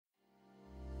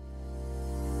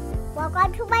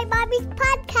Welcome to my mommy's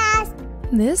podcast.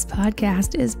 This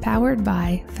podcast is powered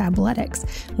by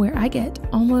Fabletics, where I get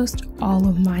almost all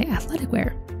of my athletic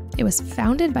wear. It was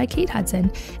founded by Kate Hudson,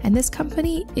 and this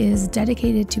company is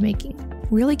dedicated to making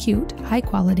really cute, high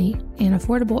quality, and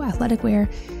affordable athletic wear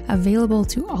available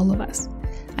to all of us.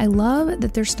 I love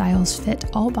that their styles fit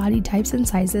all body types and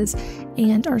sizes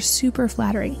and are super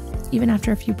flattering, even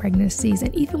after a few pregnancies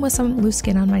and even with some loose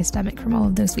skin on my stomach from all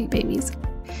of those sweet babies.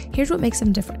 Here's what makes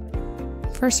them different.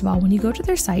 First of all, when you go to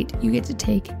their site, you get to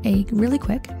take a really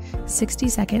quick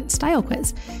 60-second style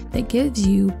quiz that gives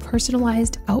you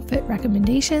personalized outfit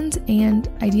recommendations and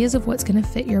ideas of what's going to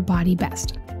fit your body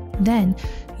best. Then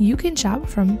you can shop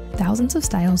from thousands of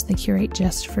styles they curate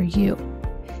just for you.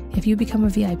 If you become a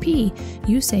VIP,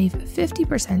 you save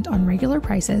 50% on regular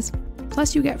prices,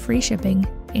 plus you get free shipping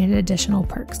and additional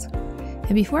perks.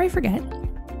 And before I forget,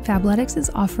 Fabletics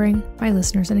is offering my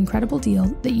listeners an incredible deal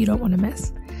that you don't want to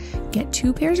miss. Get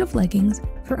 2 pairs of leggings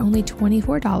for only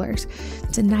 $24.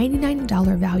 It's a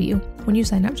 $99 value when you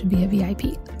sign up to be a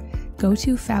VIP. Go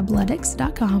to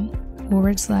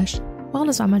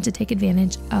fabletics.com/Wellness Mama to take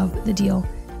advantage of the deal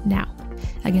now.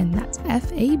 Again, that's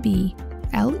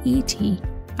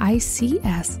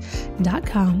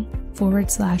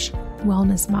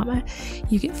fabletics.com/Wellness Mama.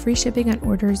 You get free shipping on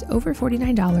orders over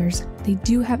 $49. They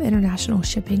do have international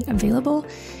shipping available,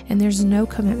 and there's no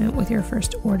commitment with your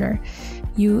first order.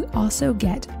 You also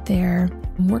get their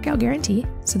workout guarantee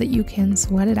so that you can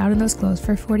sweat it out in those clothes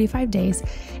for 45 days.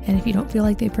 And if you don't feel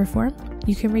like they perform,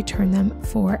 you can return them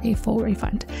for a full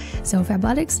refund. So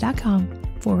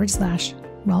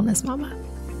fabletics.com/Wellness Mama.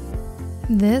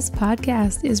 This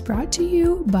podcast is brought to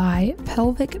you by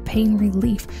Pelvic Pain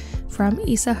Relief from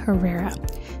Isa Herrera.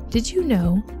 Did you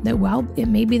know that while it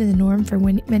may be the norm for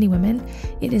many women,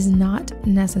 it is not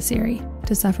necessary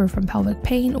to suffer from pelvic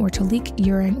pain or to leak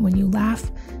urine when you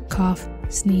laugh, cough,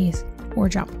 sneeze, or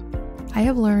jump? I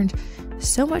have learned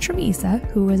so much from Isa,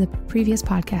 who was a previous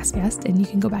podcast guest, and you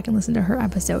can go back and listen to her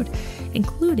episode,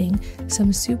 including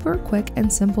some super quick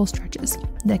and simple stretches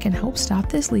that can help stop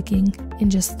this leaking in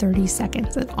just 30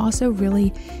 seconds and also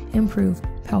really improve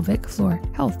pelvic floor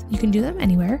health. You can do them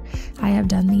anywhere. I have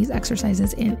done these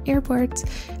exercises in airports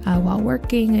while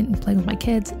working and playing with my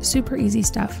kids. Super easy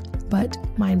stuff, but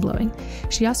mind-blowing.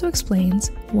 She also explains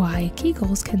why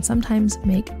Kegels can sometimes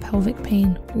make pelvic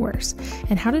pain worse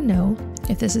and how to know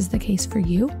if this is the case for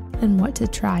you and what to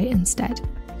try instead.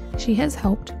 She has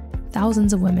helped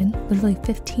thousands of women, literally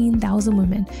 15,000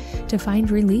 women, to find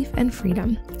relief and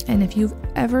freedom. And if you've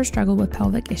ever struggled with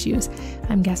pelvic issues,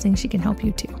 I'm guessing she can help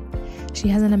you too. She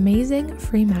has an amazing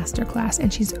free masterclass,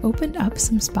 and she's opened up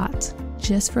some spots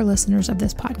just for listeners of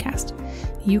this podcast.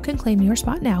 You can claim your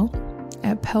spot now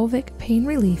at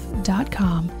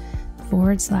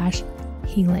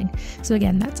pelvicpainrelief.com/healing. So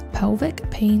again, that's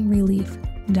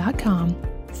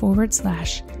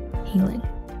pelvicpainrelief.com/healing.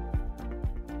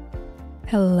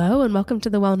 Hello, and welcome to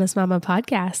the Wellness Mama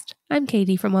podcast. I'm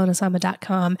Katie from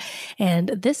wellnessmama.com, and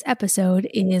this episode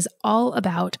is all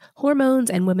about hormones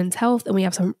and women's health, and we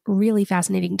have some really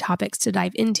fascinating topics to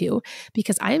dive into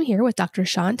because I am here with Dr.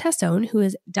 Shawn Tassone, who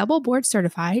is double board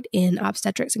certified in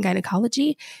obstetrics and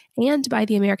gynecology and by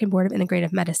the American Board of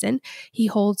Integrative Medicine. He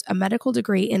holds a medical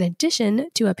degree in addition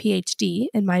to a PhD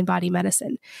in mind-body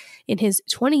medicine. In his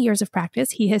 20 years of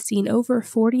practice, he has seen over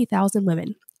 40,000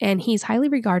 women, and he's highly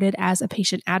regarded as a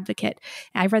patient advocate.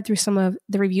 I've read through some of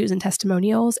the reviews and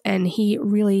testimonials, and he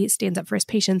really stands up for his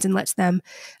patients and lets them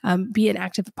be an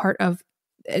active part of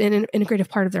an integrative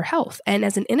part of their health. And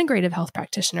as an integrative health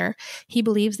practitioner, he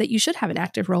believes that you should have an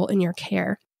active role in your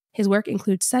care. His work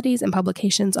includes studies and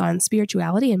publications on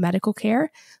spirituality and medical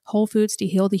care, whole foods to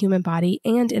heal the human body,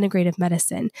 and integrative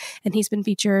medicine. And he's been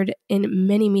featured in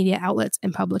many media outlets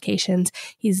and publications.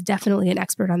 He's definitely an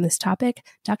expert on this topic.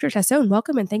 Dr. Tassone,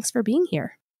 welcome and thanks for being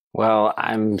here. Well,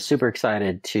 I'm super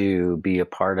excited to be a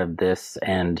part of this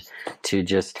and to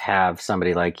just have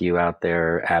somebody like you out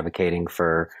there advocating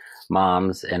for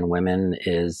moms and women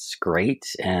is great.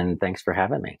 And thanks for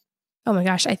having me. Oh my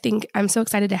gosh, I think I'm so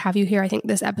excited to have you here. I think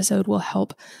this episode will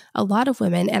help a lot of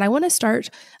women. And I want to start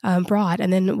broad,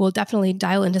 and then we'll definitely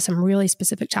dial into some really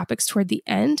specific topics toward the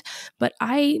end. But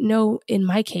I know in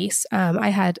my case, I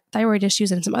had thyroid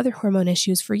issues and some other hormone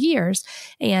issues for years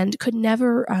and could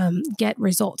never get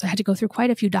results. I had to go through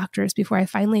quite a few doctors before I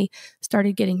finally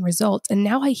started getting results. And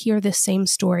now I hear this same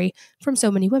story from so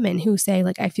many women who say,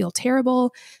 like, I feel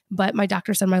terrible, but my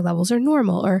doctor said my levels are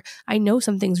normal, or I know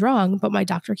something's wrong, but my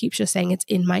doctor keeps just just saying it's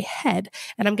in my head.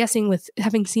 And I'm guessing with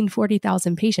having seen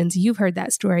 40,000 patients, you've heard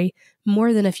that story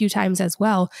more than a few times as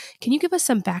well. Can you give us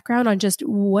some background on just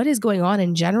what is going on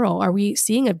in general? Are we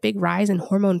seeing a big rise in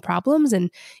hormone problems?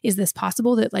 And is this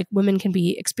possible that like women can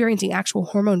be experiencing actual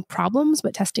hormone problems,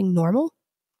 but testing normal?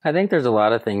 I think there's a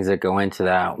lot of things that go into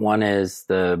that. One is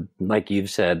like you've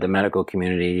said, the medical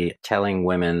community telling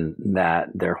women that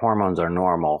their hormones are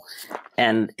normal.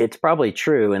 And it's probably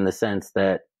true in the sense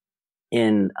that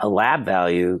in a lab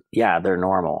value, yeah, they're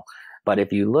normal. But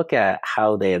if you look at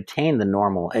how they obtain the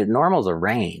normal's a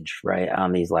range, right,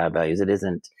 on these lab values. It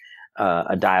isn't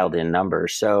a dialed in number.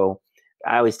 So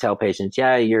I always tell patients,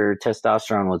 yeah, your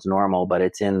testosterone was normal, but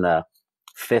it's in the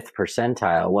fifth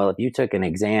percentile. Well, if you took an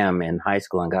exam in high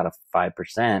school and got a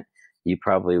 5%, your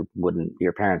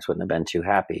parents wouldn't have been too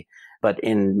happy. But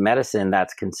in medicine,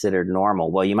 that's considered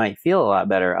normal. Well, you might feel a lot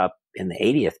better up in the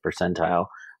 80th percentile,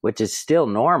 which is still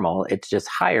normal. It's just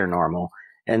higher normal.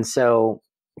 And so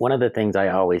one of the things I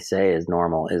always say is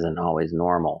normal isn't always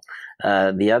normal.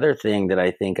 The other thing that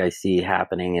I think I see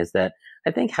happening is that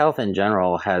I think health in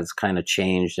general has kind of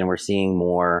changed, and we're seeing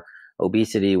more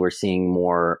obesity. We're seeing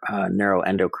more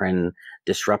neuroendocrine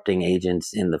disrupting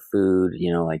agents in the food,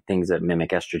 like things that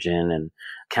mimic estrogen, and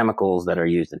chemicals that are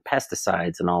used in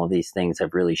pesticides, and all of these things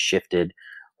have really shifted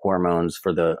hormones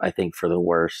for the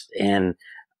worst. And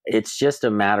it's just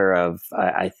a matter of,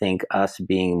 I think, us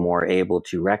being more able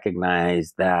to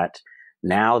recognize that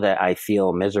now that I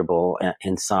feel miserable,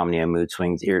 insomnia, mood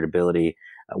swings, irritability,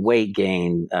 weight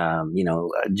gain,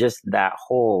 just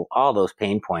all those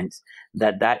pain points,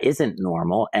 that isn't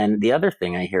normal. And the other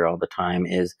thing I hear all the time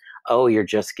is, oh, you're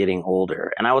just getting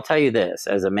older. And I will tell you this,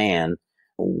 as a man,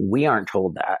 we aren't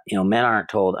told that. Men aren't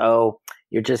told, oh,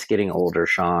 you're just getting older,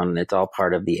 Shawn. It's all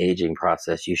part of the aging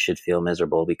process. You should feel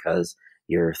miserable because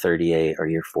you're 38 or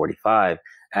you're 45.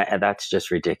 That's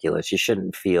just ridiculous. You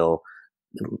shouldn't feel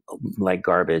like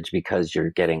garbage because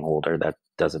you're getting older. That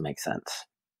doesn't make sense.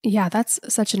 Yeah, that's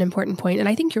such an important point. And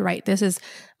I think you're right. This is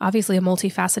obviously a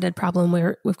multifaceted problem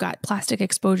where we've got plastic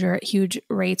exposure at huge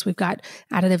rates. We've got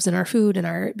additives in our food and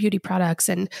our beauty products.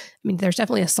 And I mean, there's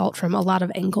definitely assault from a lot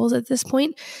of angles at this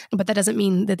point. But that doesn't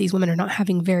mean that these women are not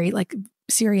having very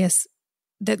serious,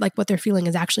 that what they're feeling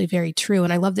is actually very true.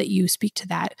 And I love that you speak to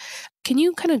that. Can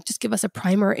you kind of just give us a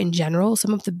primer in general,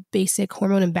 some of the basic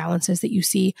hormone imbalances that you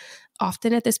see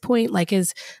often at this point? Like,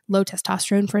 is low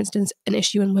testosterone, for instance, an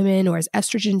issue in women, or is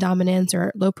estrogen dominance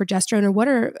or low progesterone, or what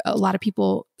are a lot of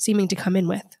people seeming to come in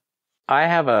with? I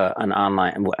have an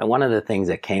online, one of the things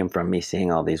that came from me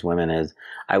seeing all these women is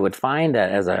I would find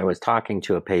that as I was talking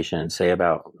to a patient, say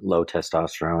about low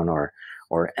testosterone or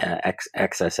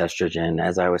excess estrogen,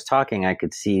 as I was talking, I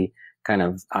could see kind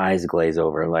of eyes glaze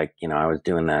over, I was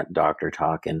doing that doctor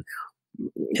talk and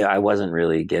I wasn't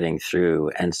really getting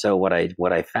through. And so what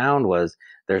I found was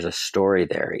there's a story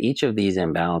there. Each of these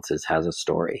imbalances has a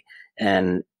story.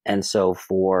 And so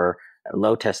for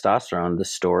low testosterone, the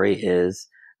story is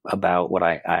about what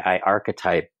I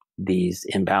archetype these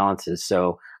imbalances.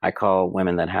 So I call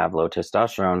women that have low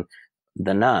testosterone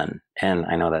the nun. And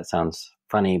I know that sounds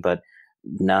funny, but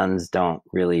nuns aren't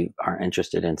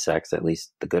interested in sex, at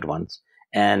least the good ones.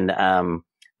 And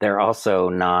they're also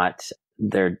not,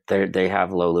 they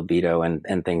have low libido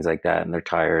and things like that. And they're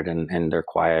tired and they're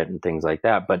quiet and things like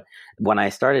that. But when I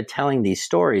started telling these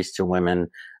stories to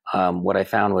women, what I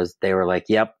found was they were like,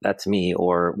 yep, that's me.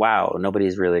 Or, wow,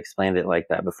 nobody's really explained it like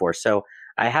that before. So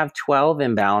I have 12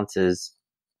 imbalances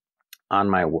on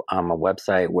my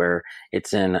website where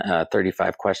it's in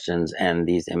 35 questions, and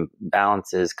these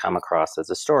imbalances come across as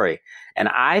a story. And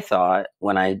I thought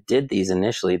when I did these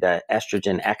initially that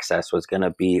estrogen excess was going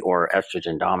to be, or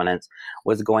estrogen dominance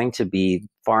was going to be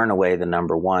far and away the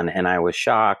number one. And I was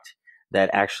shocked that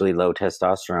actually low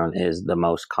testosterone is the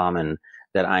most common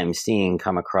that I'm seeing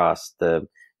come across the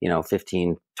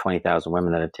 15, 20,000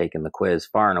 women that have taken the quiz.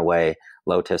 Far and away,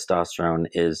 low testosterone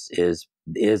is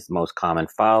most common,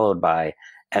 followed by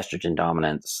estrogen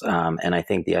dominance. And I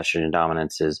think the estrogen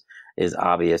dominance is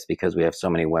obvious because we have so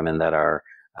many women that are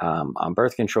on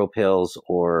birth control pills,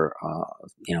 or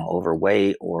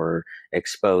overweight, or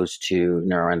exposed to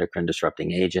neuroendocrine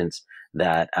disrupting agents,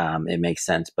 that it makes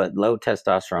sense. But low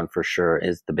testosterone for sure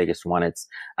is the biggest one.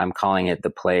 I'm calling it the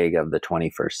plague of the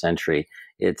 21st century.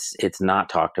 It's not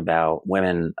talked about.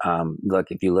 Women, look,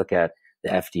 if you look at the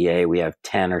FDA, we have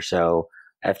 10 or so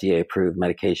FDA approved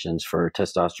medications for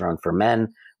testosterone for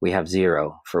men. We have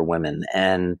 0 for women.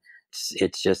 And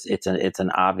it's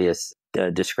an obvious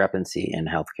discrepancy in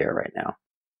healthcare right now.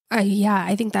 Yeah,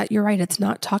 I think that you're right. It's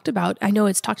not talked about. I know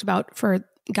it's talked about for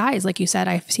guys, like you said,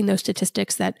 I've seen those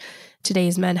statistics that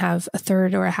today's men have a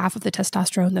third or a half of the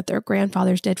testosterone that their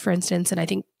grandfathers did, for instance. And I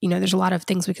think, there's a lot of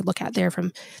things we could look at there,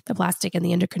 from the plastic and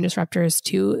the endocrine disruptors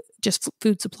to just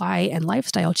food supply and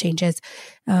lifestyle changes.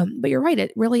 But you're right,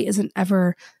 it really isn't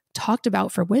ever talked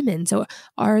about for women. So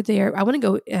I want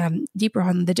to go deeper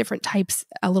on the different types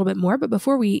a little bit more. But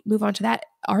before we move on to that,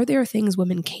 are there things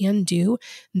women can do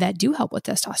that do help with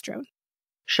testosterone?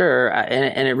 Sure.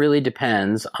 And it really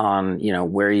depends on,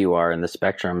 where you are in the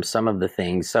spectrum, some of the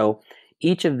things. So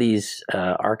each of these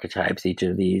archetypes, each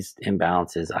of these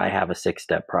imbalances, I have a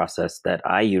 6-step process that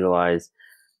I utilize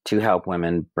to help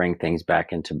women bring things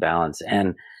back into balance.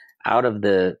 And out of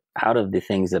the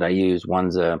things that I use,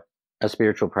 one's a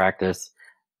spiritual practice,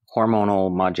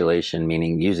 hormonal modulation,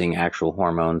 meaning using actual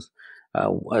hormones,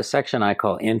 a section I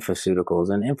call infoceuticals,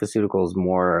 and infoceuticals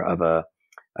more of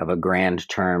a grand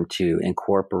term to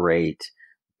incorporate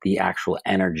the actual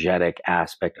energetic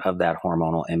aspect of that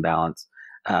hormonal imbalance.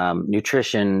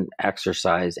 Nutrition,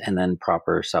 exercise, and then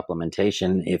proper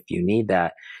supplementation if you need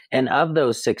that. And of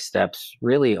those 6 steps,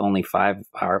 really only 5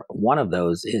 are, one of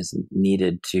those is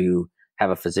needed to have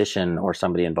a physician or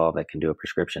somebody involved that can do a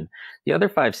prescription. The other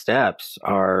 5 steps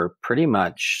are pretty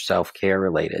much self-care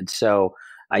related. So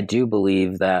I do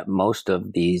believe that most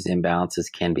of these imbalances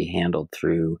can be handled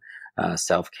through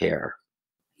self-care.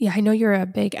 Yeah, I know you're a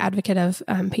big advocate of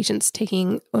patients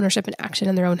taking ownership and action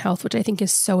in their own health, which I think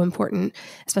is so important,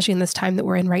 especially in this time that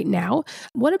we're in right now.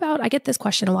 What about, I get this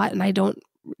question a lot and I don't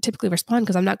typically respond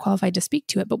because I'm not qualified to speak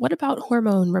to it, but what about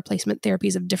hormone replacement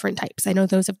therapies of different types? I know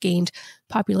those have gained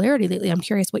popularity lately. I'm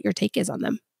curious what your take is on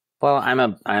them. Well,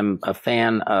 I'm a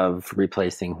fan of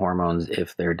replacing hormones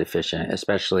if they're deficient,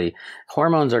 especially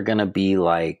hormones are going to be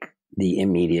like the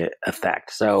immediate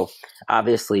effect. So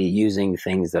obviously using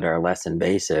things that are less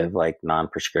invasive, like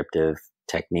non-prescriptive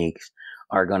techniques,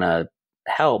 are going to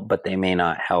help, but they may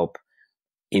not help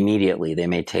immediately. They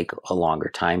may take a longer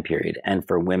time period. And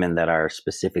for women that are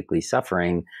specifically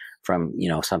suffering from,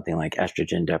 something like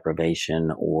estrogen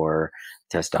deprivation or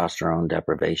testosterone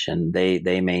deprivation,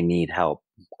 they may need help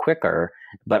quicker,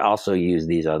 but also use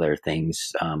these other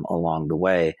things along the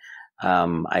way.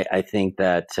 I think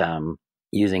that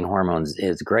using hormones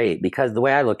is great because the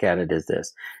way I look at it is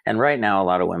this. And right now, a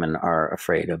lot of women are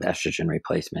afraid of estrogen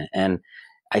replacement. And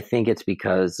I think it's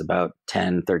because about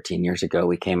 10, 13 years ago,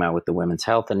 we came out with the Women's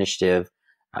Health Initiative,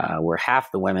 where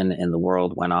half the women in the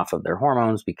world went off of their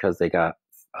hormones because they got,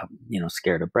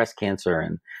 scared of breast cancer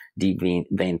and deep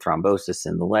vein thrombosis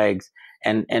in the legs.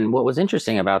 And what was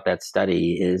interesting about that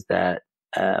study is that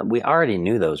we already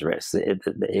knew those risks.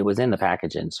 It was in the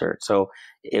package insert. So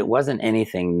it wasn't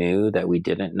anything new that we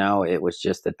didn't know. It was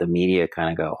just that the media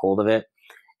kind of got hold of it.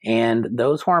 And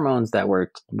those hormones that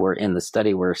were in the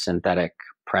study were synthetic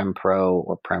Prempro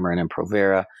or Premarin and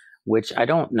Provera, which I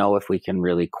don't know if we can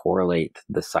really correlate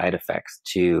the side effects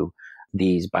to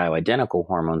these bioidentical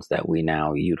hormones that we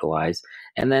now utilize.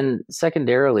 And then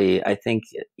secondarily, I think,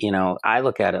 I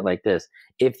look at it like this.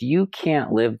 If you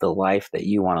can't live the life that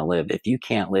you want to live, if you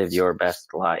can't live your best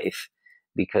life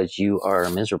because you are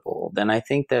miserable, then I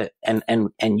think that,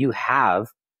 and you have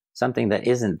something that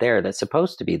isn't there, that's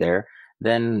supposed to be there,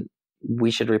 then we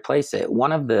should replace it.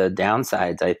 One of the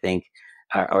downsides, I think,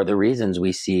 are the reasons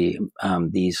we see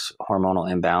these hormonal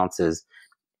imbalances.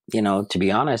 To be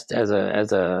honest, as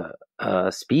a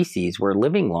species, we're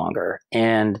living longer,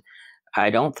 and I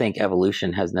don't think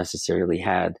evolution has necessarily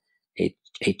had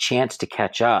a chance to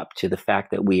catch up to the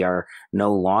fact that we are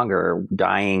no longer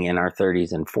dying in our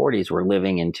 30s and 40s. We're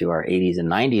living into our 80s and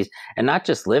 90s, and not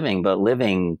just living, but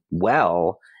living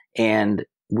well. And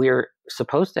we're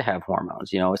supposed to have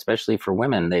hormones, especially for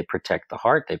women. They protect the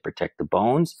heart, they protect the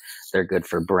bones, they're good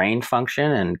for brain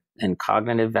function and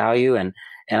cognitive value. And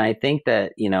I think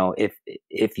that,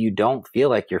 if you don't feel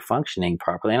like you're functioning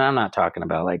properly, and I'm not talking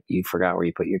about like you forgot where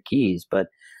you put your keys, but,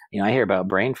 I hear about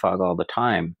brain fog all the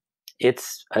time.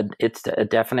 It's a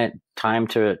definite time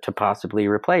to possibly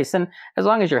replace. And as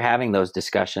long as you're having those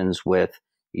discussions with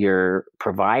your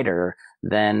provider,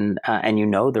 then and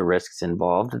the risks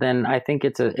involved, then I think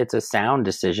it's a sound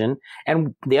decision.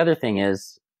 And the other thing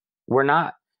is, we're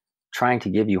not trying to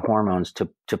give you hormones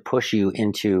to push you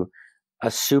into a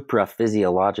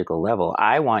supra-physiological level.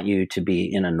 I want you to be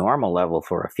in a normal level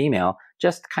for a female,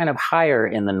 just kind of higher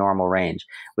in the normal range,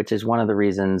 which is one of the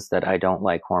reasons that I don't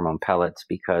like hormone pellets,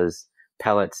 because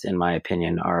pellets, in my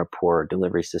opinion, are a poor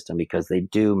delivery system because they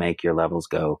do make your levels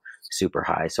go super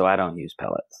high. So I don't use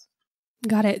pellets.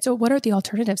 Got it. So what are the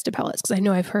alternatives to pellets? Because I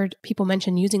know I've heard people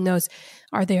mention using those.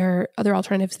 Are there other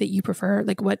alternatives that you prefer?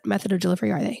 Like, what method of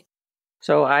delivery are they?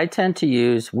 So I tend to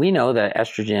use, we know that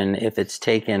estrogen, if it's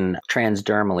taken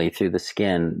transdermally through the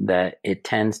skin, that it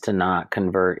tends to not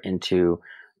convert into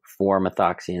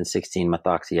 4-methoxy and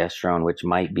 16-methoxyestrone, which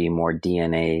might be more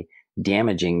DNA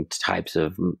damaging types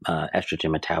of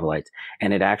estrogen metabolites.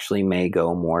 And it actually may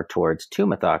go more towards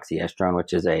 2-methoxyestrone,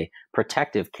 which is a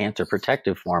protective, cancer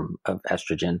protective form of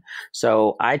estrogen.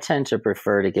 So I tend to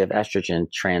prefer to give estrogen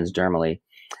transdermally.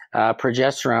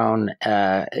 Progesterone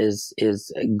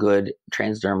is good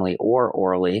transdermally or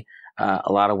orally.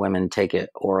 A lot of women take it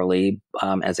orally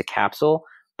as a capsule,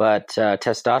 but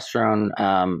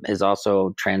testosterone is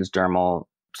also transdermal.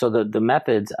 So the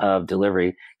methods of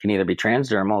delivery can either be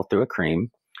transdermal through a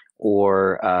cream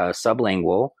or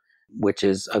sublingual, which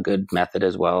is a good method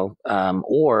as well.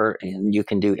 Or you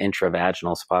can do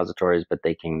intravaginal suppositories, but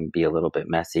they can be a little bit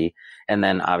messy. And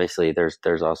then obviously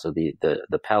there's also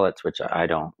the pellets, which I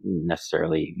don't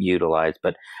necessarily utilize,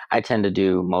 but I tend to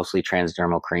do mostly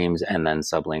transdermal creams and then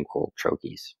sublingual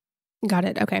troches. Got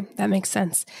it. Okay. That makes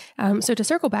sense. So to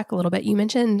circle back a little bit, you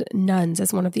mentioned nuns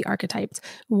as one of the archetypes.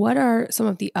 What are some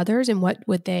of the others and what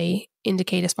would they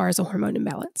indicate as far as a hormone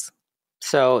imbalance?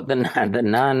 So the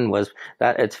nun was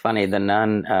that. It's funny. The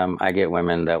nun. I get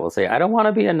women that will say, "I don't want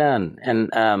to be a nun,"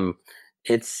 and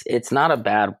it's not a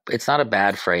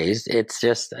bad phrase. It's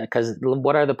just because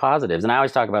what are the positives? And I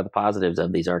always talk about the positives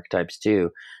of these archetypes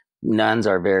too. Nuns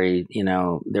are very,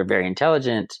 they're very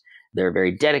intelligent. They're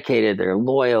very dedicated. They're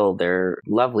loyal. They're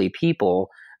lovely people.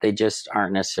 They just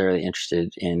aren't necessarily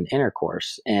interested in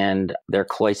intercourse, and they're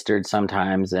cloistered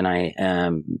sometimes. And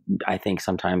I think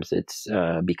sometimes it's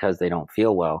because they don't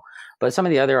feel well. But some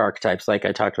of the other archetypes, like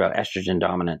I talked about, estrogen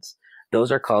dominance,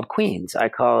 those are called queens. I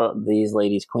call these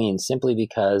ladies queens simply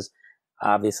because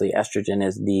obviously estrogen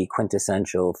is the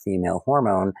quintessential female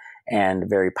hormone and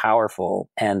very powerful.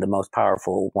 And the most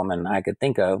powerful woman I could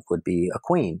think of would be a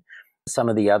queen. Some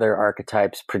of the other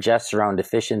archetypes, progesterone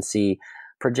deficiency.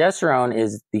 Progesterone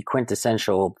is the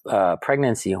quintessential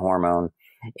pregnancy hormone.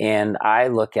 And I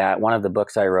look at one of the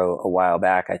books I wrote a while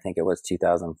back, I think it was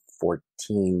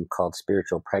 2014, called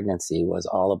Spiritual Pregnancy, was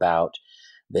all about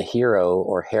the hero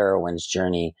or heroine's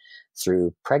journey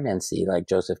through pregnancy, like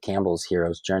Joseph Campbell's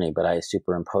hero's journey, but I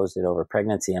superimposed it over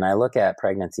pregnancy. And I look at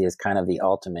pregnancy as kind of the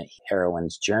ultimate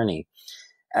heroine's journey.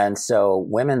 And so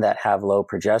women that have low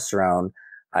progesterone,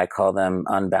 I call them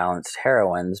unbalanced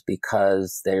heroines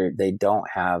because they don't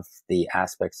have the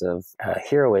aspects of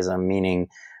heroism, meaning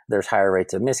there's higher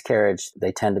rates of miscarriage.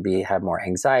 They tend to have more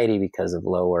anxiety because of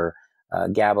lower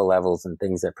GABA levels and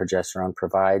things that progesterone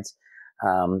provides.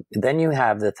 Then you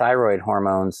have the thyroid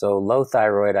hormone. So low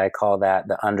thyroid, I call that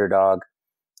the underdog.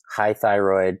 High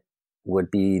thyroid would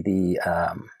be the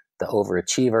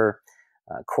overachiever.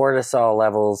 Cortisol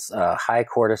levels, high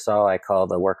cortisol, I call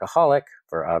the workaholic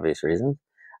for obvious reasons.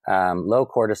 Low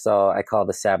cortisol, I call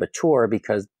the saboteur,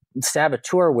 because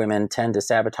saboteur women tend to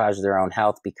sabotage their own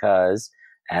health because,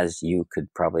 as you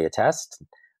could probably attest,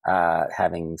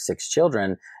 having 6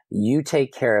 children, you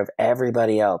take care of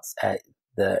everybody else at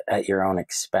your own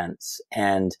expense.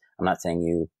 And I'm not saying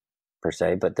you per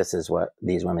se, but this is what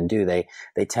these women do. They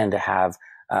tend to have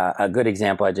a good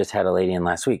example. I just had a lady in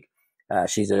last week.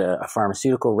 She's a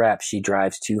pharmaceutical rep. She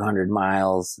drives 200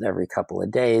 miles every couple of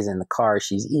days in the car.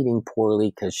 She's eating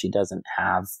poorly because she doesn't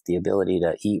have the ability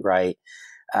to eat right.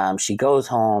 She goes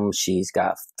home. She's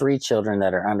got 3 children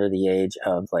that are under the age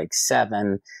of like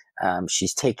 7.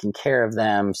 She's taking care of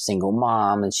them, single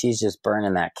mom, and she's just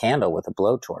burning that candle with a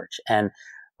blowtorch. And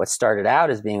what started out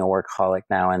as being a workaholic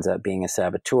now ends up being a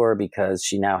saboteur because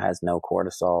she now has no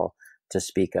cortisol to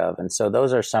speak of. And so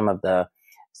those are some of the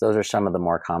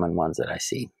more common ones that I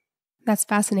see. That's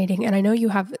fascinating. And I know you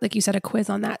have, like you said, a quiz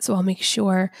on that. So I'll make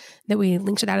sure that we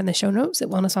link to that in the show notes at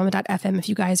wellnessmama.fm if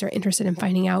you guys are interested in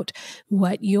finding out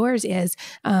what yours is.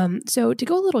 So to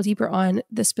go a little deeper on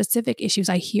the specific issues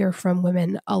I hear from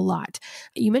women a lot,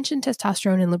 you mentioned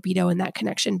testosterone and libido and that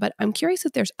connection, but I'm curious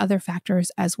if there's other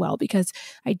factors as well, because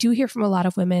I do hear from a lot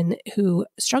of women who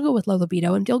struggle with low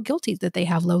libido and feel guilty that they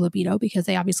have low libido because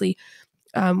they obviously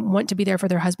want to be there for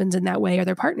their husbands in that way or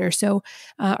their partners. So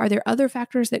are there other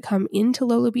factors that come into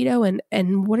low libido,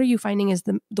 and what are you finding is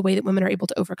the way that women are able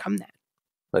to overcome that?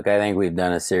 Look, I think we've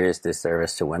done a serious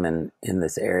disservice to women in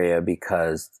this area,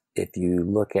 because if you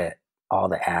look at all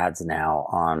the ads now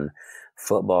on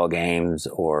football games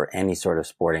or any sort of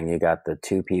sporting, you got the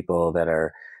 2 people that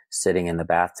are sitting in the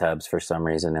bathtubs for some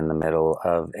reason in the middle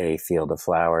of a field of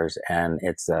flowers, and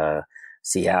it's a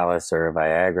Cialis or a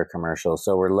Viagra commercial.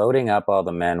 So we're loading up all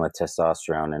the men with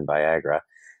testosterone and Viagra,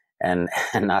 and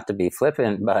not to be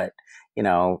flippant, but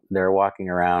they're walking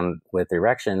around with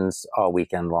erections all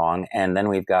weekend long. And then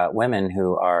we've got women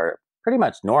who are pretty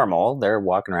much normal. They're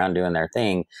walking around doing their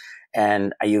thing.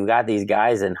 And you've got these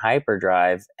guys in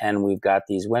hyperdrive, and we've got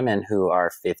these women who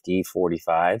are 50,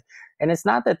 45. And it's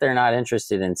not that they're not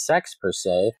interested in sex per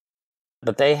se,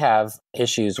 but they have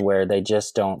issues where they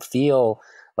just don't feel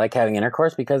like having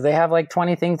intercourse because they have like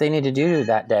 20 things they need to do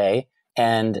that day.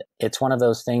 And it's one of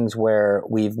those things where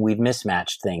we've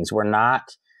mismatched things. We're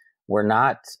not,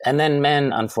 and then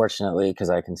men, unfortunately, because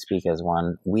I can speak as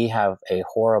one, we have a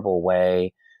horrible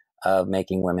way of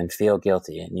making women feel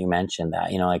guilty. And you mentioned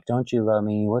that, like, don't you love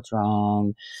me? What's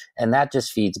wrong? And that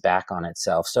just feeds back on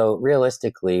itself. So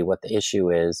realistically, what the issue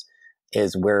is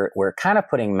we're kind of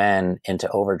putting men into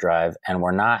overdrive, and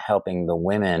we're not helping the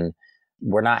women.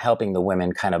 We're not helping the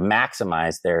women kind of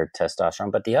maximize their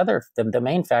testosterone. But the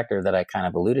main factor that I kind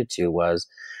of alluded to was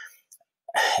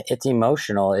it's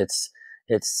emotional. It's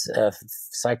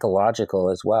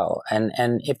psychological as well. And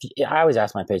if I always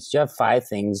ask my patients, do you have 5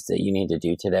 things that you need to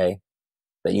do today?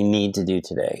 That you need to do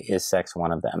today? Is sex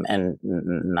one of them? And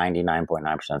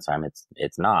 99.9% of the time,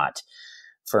 it's not.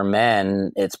 For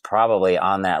men, it's probably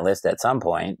on that list at some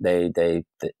point.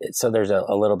 So there's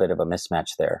a little bit of a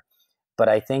mismatch there. But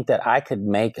I think that I could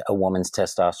make a woman's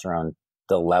testosterone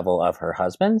the level of her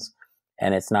husband's,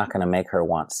 and it's not going to make her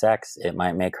want sex. It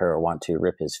might make her want to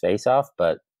rip his face off,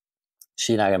 but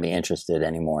she's not going to be interested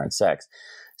anymore in sex.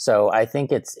 So I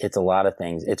think it's a lot of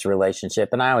things. It's relationship.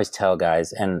 And I always tell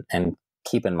guys, and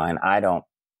keep in mind, I don't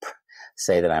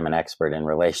say that I'm an expert in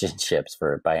relationships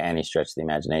by any stretch of the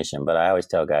imagination, but I always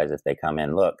tell guys if they come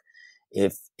in, look,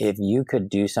 if you could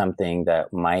do something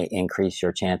that might increase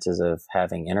your chances of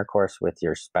having intercourse with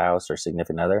your spouse or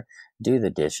significant other, do the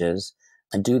dishes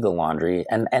and do the laundry,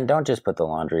 and don't just put the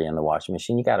laundry in the washing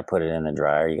machine. You got to put it in the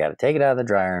dryer. You got to take it out of the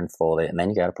dryer and fold it, and then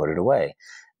you got to put it away.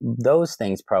 Those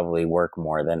things probably work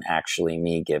more than actually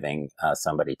me giving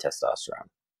somebody testosterone.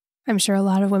 I'm sure a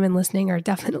lot of women listening are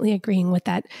definitely agreeing with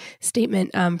that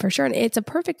statement for sure. And it's a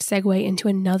perfect segue into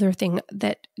another thing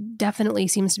that definitely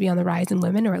seems to be on the rise in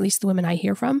women, or at least the women I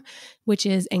hear from, which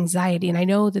is anxiety. And I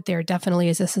know that there definitely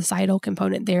is a societal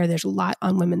component there. There's a lot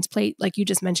on women's plate. Like you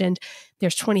just mentioned,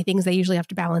 there's 20 things they usually have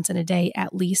to balance in a day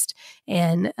at least.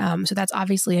 And so that's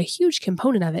obviously a huge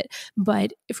component of it.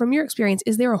 But from your experience,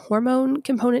 is there a hormone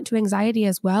component to anxiety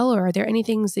as well? Or are there any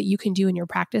things that you can do in your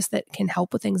practice that can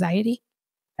help with anxiety?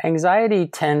 Anxiety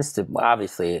tends to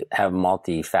obviously have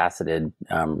multifaceted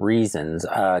reasons.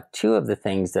 2 of the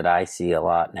things that I see a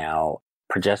lot now,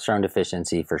 progesterone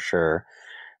deficiency for sure.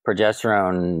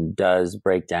 Progesterone does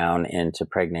break down into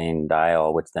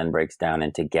pregnenolone, which then breaks down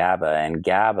into GABA, and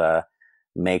GABA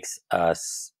makes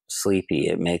us sleepy.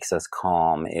 It makes us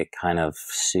calm. It kind of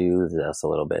soothes us a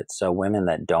little bit. So women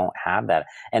that don't have that,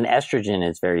 and estrogen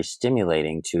is very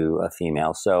stimulating to a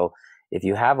female. So if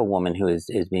you have a woman who is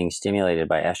being stimulated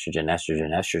by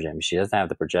estrogen, she doesn't have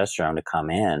the progesterone to come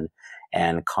in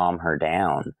and calm her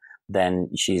down, then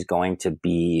she's going to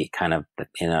be kind of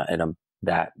in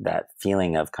that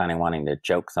feeling of kind of wanting to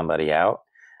choke somebody out,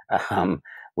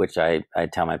 which I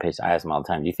tell my patients, I ask them all the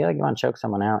time, do you feel like you want to choke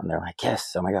someone out? And they're like,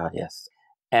 yes, oh my God, yes.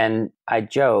 And I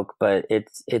joke, but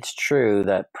it's true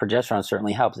that progesterone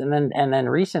certainly helps. And then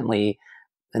recently,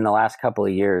 in the last couple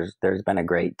of years, there's been a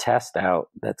great test out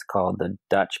that's called the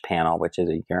Dutch panel, which is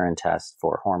a urine test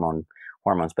for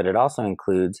hormones, but it also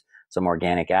includes some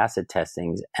organic acid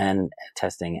testing,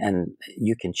 and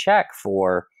you can check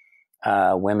for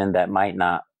women that might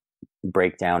not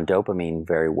break down dopamine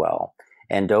very well.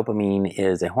 And dopamine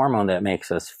is a hormone that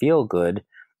makes us feel good.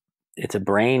 It's a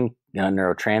brain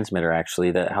neurotransmitter,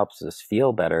 actually, that helps us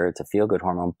feel better. It's a feel-good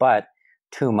hormone, but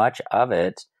too much of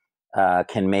it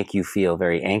can make you feel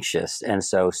very anxious. And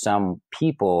so some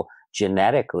people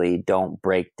genetically don't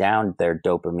break down their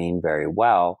dopamine very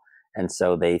well. And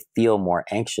so they feel more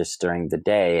anxious during the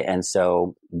day. And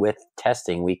so with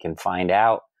testing, we can find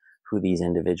out who these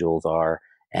individuals are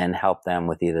and help them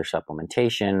with either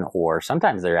supplementation, or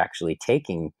sometimes they're actually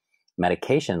taking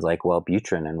medications like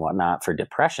Wellbutrin and whatnot for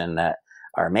depression that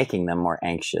are making them more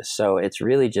anxious. So it's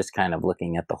really just kind of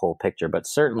looking at the whole picture. But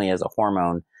certainly as a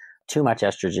hormone, too much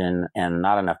estrogen and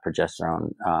not enough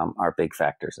progesterone are big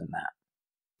factors in that.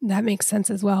 That makes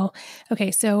sense as well. Okay,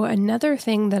 so another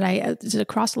thing that to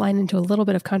cross the line into a little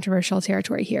bit of controversial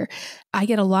territory here, I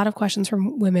get a lot of questions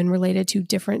from women related to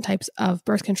different types of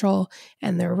birth control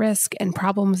and their risk and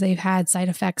problems they've had, side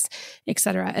effects,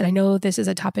 etc. And I know this is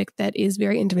a topic that is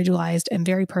very individualized and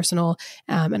very personal.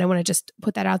 And I want to just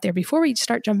put that out there before we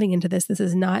start jumping into this. This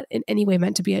is not in any way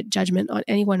meant to be a judgment on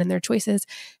anyone and their choices.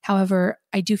 However,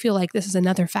 I do feel like this is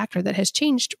another factor that has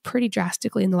changed pretty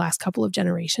drastically in the last couple of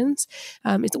generations.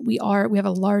 We have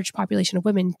a large population of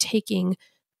women taking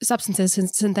substances and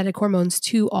synthetic hormones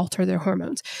to alter their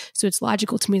hormones. So it's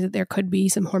logical to me that there could be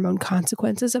some hormone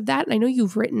consequences of that. And I know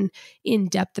you've written in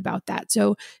depth about that.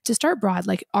 So to start broad,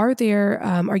 like, are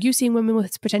you seeing women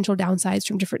with potential downsides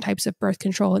from different types of birth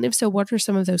control? And if so, what are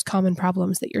some of those common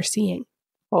problems that you're seeing?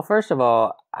 Well, first of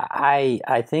all,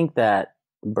 I think that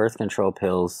birth control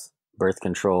pills, birth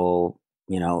control,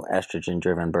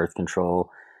 estrogen-driven birth control,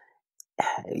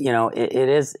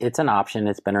 it's an option.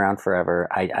 It's been around forever.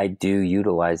 I do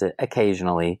utilize it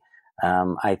occasionally.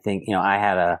 I think, I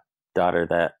had a daughter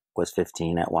that was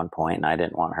 15 at one point, and I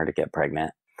didn't want her to get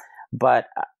pregnant. But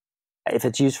if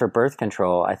it's used for birth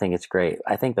control, I think it's great.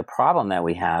 I think the problem that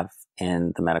we have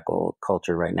in the medical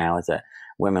culture right now is that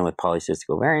women with polycystic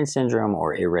ovarian syndrome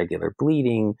or irregular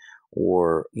bleeding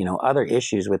or, other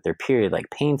issues with their period,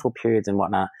 like painful periods and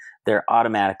whatnot, they're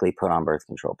automatically put on birth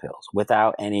control pills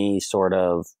without any sort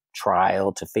of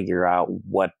trial to figure out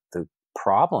what the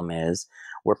problem is.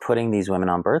 We're putting these women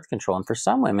on birth control. And for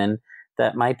some women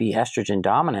that might be estrogen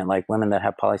dominant, like women that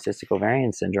have polycystic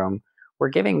ovarian syndrome, we're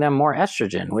giving them more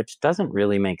estrogen, which doesn't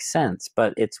really make sense,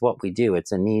 but it's what we do.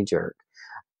 It's a knee jerk.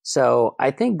 So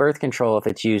I think birth control, if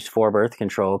it's used for birth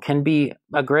control, can be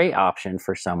a great option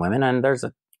for some women. And there's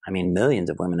millions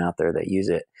of women out there that use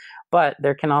it. But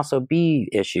there can also be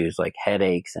issues like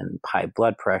headaches and high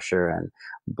blood pressure and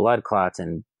blood clots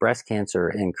and breast cancer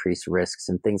increased risks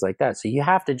and things like that. So you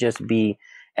have to just be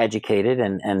educated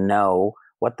and know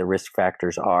what the risk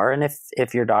factors are. And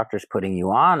if your doctor's putting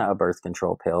you on a birth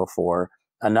control pill for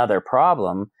another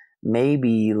problem,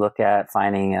 maybe look at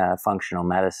finding a functional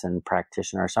medicine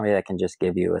practitioner or somebody that can just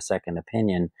give you a second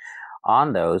opinion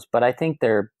on those. But I think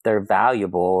they're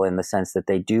valuable in the sense that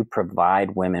they do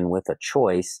provide women with a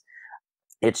choice.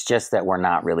 It's just that we're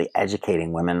not really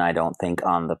educating women, I don't think,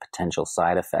 on the potential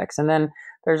side effects. And then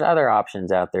there's other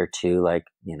options out there too, like,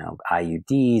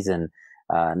 IUDs and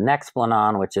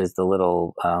Nexplanon, which is the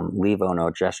little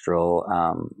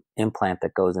levonorgestrel implant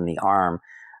that goes in the arm.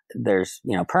 There's,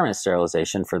 permanent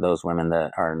sterilization for those women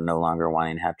that are no longer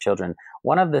wanting to have children.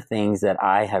 One of the things that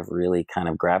I have really kind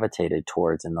of gravitated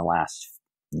towards in the last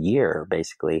year,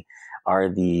 basically, are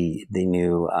the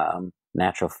new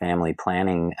natural family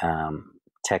planning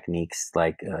techniques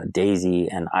like Daisy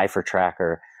and IFR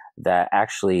Tracker that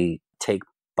actually take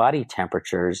body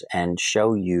temperatures and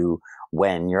show you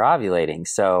when you're ovulating.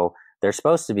 So they're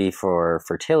supposed to be for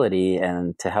fertility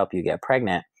and to help you get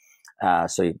pregnant.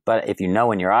 But if you know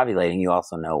when you're ovulating, you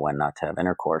also know when not to have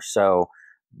intercourse. So,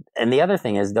 and the other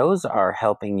thing is those are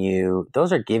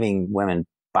giving women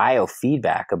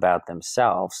biofeedback about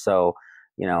themselves. So,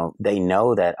 they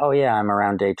know that, oh yeah, I'm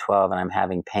around day 12 and I'm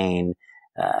having pain,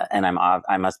 and I'm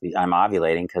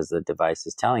ovulating because the device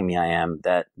is telling me I am.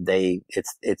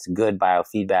 It's good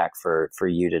biofeedback for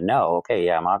you to know, okay,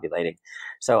 yeah, I'm ovulating.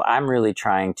 So I'm really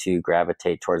trying to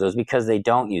gravitate towards those because they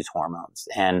don't use hormones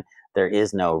and there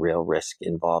is no real risk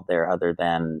involved there other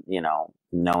than,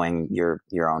 knowing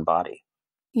your own body.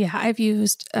 Yeah, I've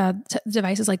used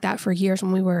devices like that for years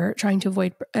when we were trying to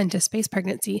avoid into-space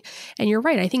pregnancy. And you're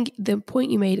right. I think the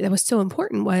point you made that was so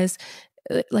important was,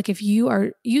 like, if you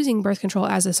are using birth control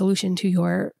as a solution to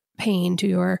your pain, to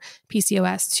your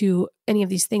PCOS, to any of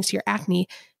these things, to your acne,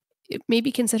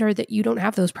 maybe consider that you don't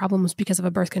have those problems because of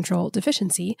a birth control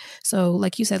deficiency. So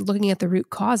like you said, looking at the root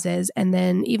causes, and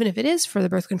then even if it is for the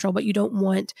birth control, but you don't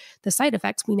want the side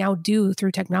effects, we now do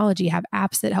through technology have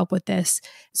apps that help with this.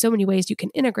 So many ways you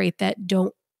can integrate that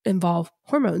don't involve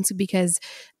hormones because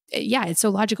it's so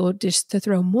logical just to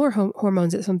throw more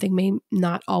hormones at something may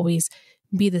not always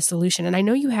be the solution. And I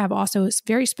know you have also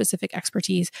very specific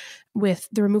expertise with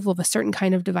the removal of a certain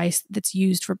kind of device that's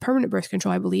used for permanent birth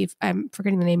control, I believe. I'm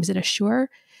forgetting the name. Is it Assure?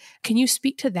 Can you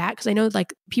speak to that? Because I know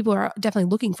people are definitely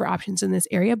looking for options in this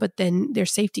area, but then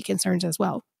there's safety concerns as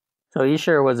well. So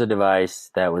Assure was a device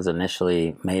that was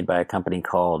initially made by a company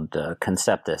called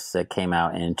Conceptus that came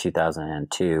out in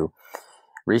 2002.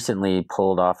 Recently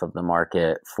pulled off of the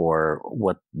market for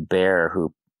what Bayer,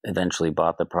 who eventually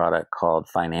bought the product, called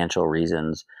financial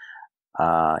reasons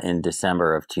in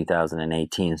December of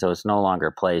 2018. So it's no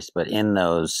longer placed, but in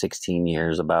those 16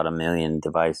 years, about 1 million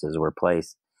devices were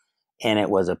placed. And it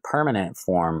was a permanent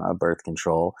form of birth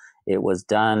control. It was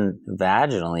done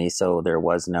vaginally, so there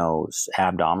was no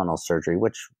abdominal surgery,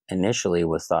 which initially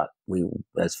was thought, we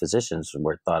as physicians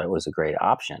thought it was a great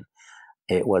option.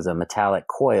 It was a metallic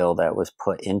coil that was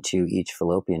put into each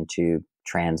fallopian tube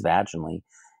transvaginally.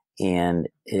 And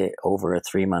it, over a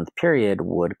 3-month period,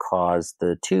 would cause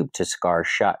the tube to scar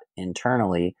shut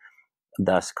internally,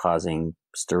 thus causing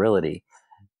sterility.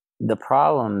 the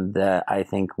problem that I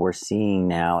think we're seeing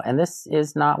now, and this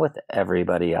is not with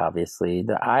everybody, obviously,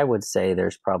 that I would say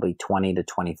there's probably 20 to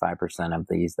 25% of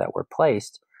these that were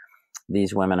placed.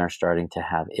 These women are starting to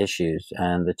have issues.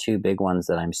 And the two big ones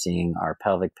that I'm seeing are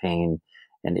pelvic pain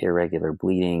and irregular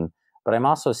bleeding. But I'm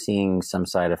also seeing some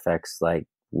side effects like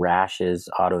rashes,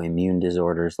 autoimmune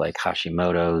disorders like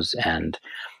Hashimoto's, and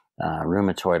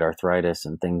rheumatoid arthritis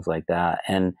and things like that.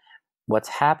 And what's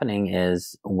happening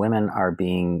is women are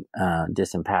being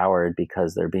disempowered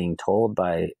because they're being told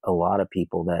by a lot of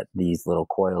people that these little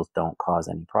coils don't cause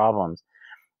any problems,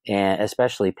 and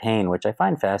especially pain, which I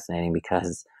find fascinating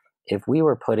because if we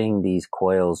were putting these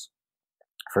coils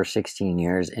for 16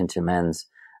 years into men's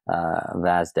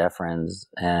vas deferens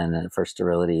and for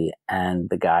sterility, and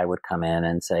the guy would come in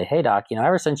and say, "Hey doc,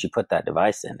 ever since you put that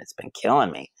device in, it's been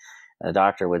killing me." The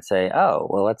doctor would say, "Oh,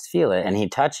 well, let's feel it." And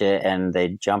he'd touch it and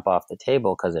they'd jump off the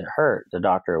table because it hurt. The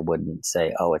doctor wouldn't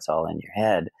say, "Oh, it's all in your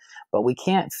head." But we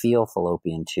can't feel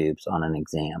fallopian tubes on an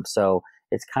exam. So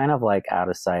it's kind of like out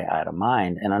of sight, out of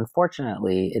mind. And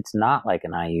unfortunately, it's not like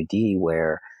an IUD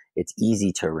where it's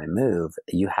easy to remove.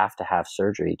 You have to have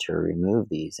surgery to remove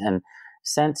these. And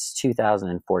since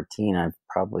 2014, I've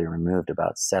probably removed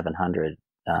about 700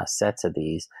 sets of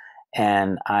these.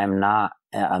 And I'm not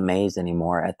amazed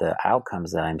anymore at the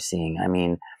outcomes that I'm seeing. I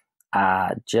mean,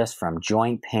 just from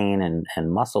joint pain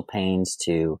and muscle pains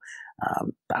to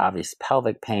obvious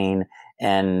pelvic pain.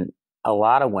 And a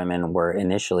lot of women were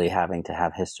initially having to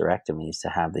have hysterectomies to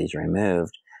have these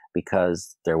removed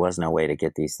because there was no way to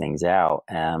get these things out.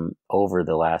 Over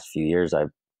the last few years,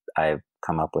 I've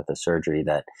come up with a surgery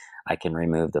that I can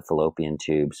remove the fallopian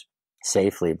tubes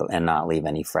safely and not leave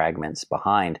any fragments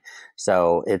behind.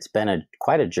 So it's been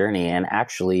quite a journey, and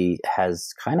actually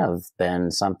has kind of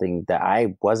been something that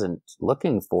I wasn't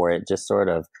looking for. It just sort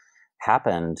of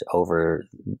happened over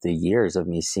the years of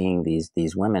me seeing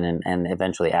these women and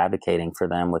eventually advocating for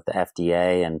them with the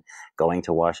FDA and going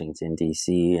to Washington,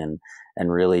 D.C. and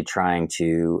really trying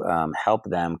to help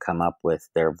them come up with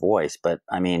their voice. But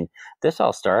I mean, this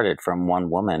all started from one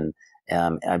woman.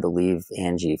 I believe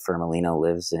Angie Firmalino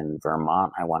lives in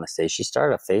Vermont. I want to say she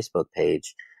started a Facebook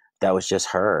page that was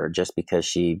just her, just because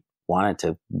she wanted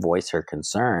to voice her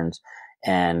concerns.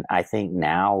 And I think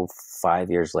now, 5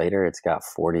 years later, it's got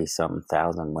 40-some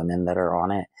thousand women that are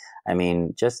on it. I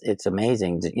mean, it's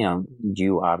amazing.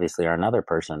 You obviously are another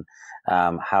person.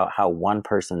 How one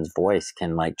person's voice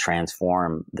can like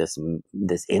transform this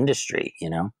industry.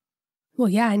 Well,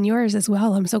 yeah, and yours as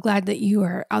well. I'm so glad that you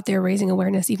are out there raising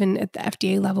awareness, even at the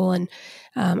FDA level. And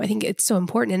I think it's so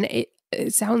important. And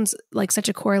it sounds like such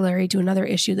a corollary to another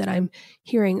issue that I'm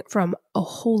hearing from a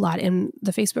whole lot in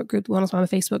the Facebook group, the Wellness Mama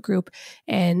Facebook group,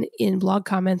 and in blog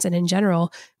comments and in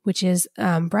general, which is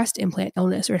breast implant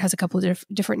illness, or it has a couple of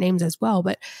different names as well.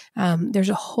 But there's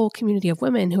a whole community of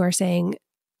women who are saying,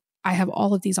 I have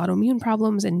all of these autoimmune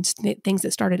problems and things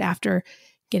that started after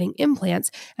getting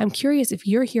implants. I'm curious if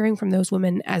you're hearing from those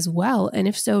women as well. And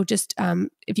if so, just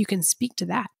if you can speak to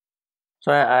that.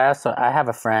 So I have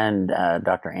a friend,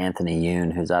 Dr. Anthony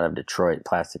Yoon, who's out of Detroit,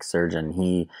 plastic surgeon.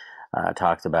 He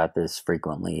talks about this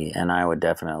frequently, and I would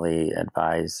definitely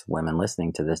advise women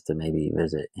listening to this to maybe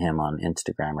visit him on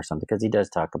Instagram or something, because he does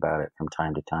talk about it from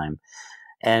time to time.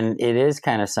 And it is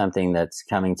kind of something that's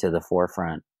coming to the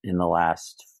forefront in the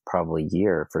last probably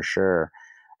year for sure.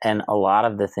 And a lot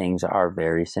of the things are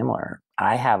very similar.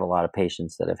 I have a lot of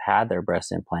patients that have had their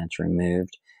breast implants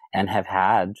removed and have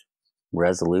had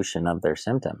resolution of their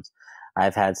symptoms.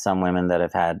 I've had some women that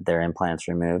have had their implants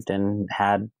removed and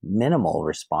had minimal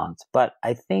response. But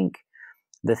I think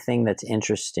the thing that's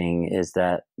interesting is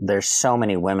that there's so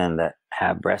many women that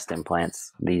have breast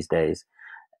implants these days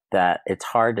that it's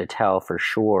hard to tell for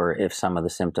sure if some of the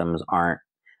symptoms aren't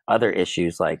other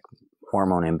issues like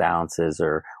hormone imbalances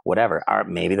or whatever.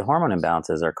 Maybe the hormone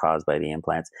imbalances are caused by the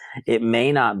implants. It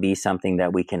may not be something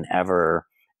that we can ever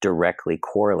directly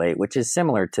correlate, which is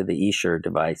similar to the eSure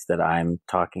device that I'm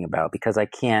talking about, because I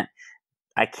can't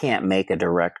make a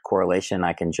direct correlation.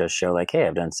 I can just show like, hey,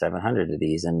 I've done 700 of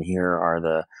these and here are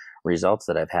the results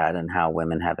that I've had and how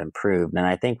women have improved. And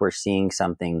I think we're seeing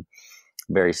something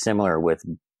very similar with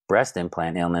breast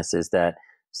implant illness, is that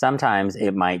sometimes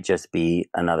it might just be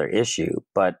another issue,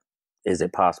 but is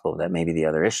it possible that maybe the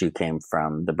other issue came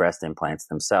from the breast implants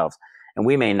themselves? And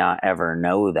we may not ever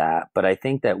know that, but I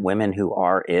think that women who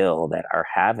are ill, that are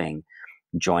having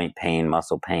joint pain,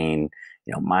 muscle pain,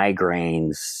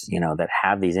 migraines, that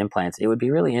have these implants, it would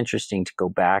be really interesting to go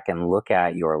back and look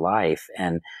at your life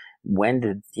and when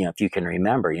did, if you can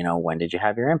remember, when did you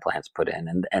have your implants put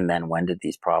in? And then when did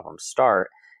these problems start?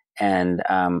 And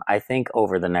I think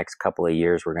over the next couple of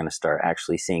years, we're going to start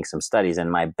actually seeing some studies.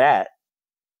 And my bet,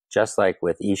 just like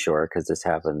with eShore, because this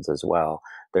happens as well,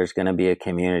 there's going to be a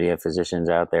community of physicians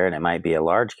out there, and it might be a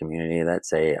large community that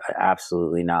say,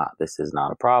 absolutely not. This is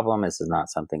not a problem. This is not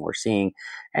something we're seeing.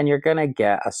 And you're going to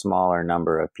get a smaller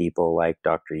number of people like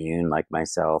Dr. Yoon, like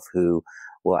myself, who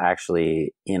will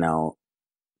actually,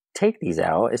 take these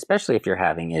out, especially if you're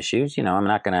having issues.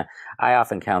 I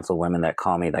often counsel women that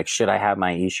call me like, should I have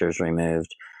my eShores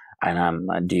removed?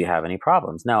 And do you have any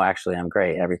problems? No, actually, I'm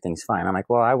great. Everything's fine. I'm like,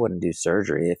 well, I wouldn't do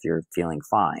surgery if you're feeling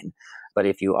fine. But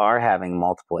if you are having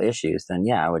multiple issues, then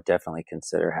yeah, I would definitely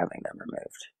consider having them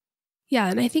removed. Yeah.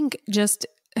 And I think just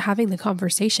having the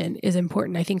conversation is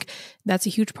important. I think that's a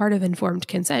huge part of informed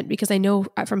consent, because I know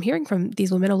from hearing from these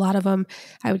women, a lot of them,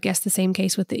 I would guess the same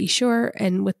case with the eShore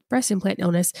and with breast implant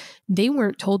illness, they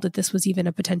weren't told that this was even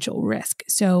a potential risk.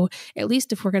 So at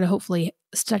least if we're going to hopefully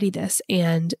study this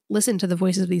and listen to the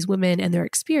voices of these women and their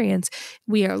experience,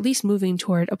 we are at least moving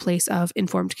toward a place of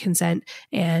informed consent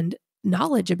and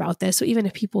knowledge about this. So even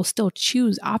if people still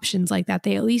choose options like that,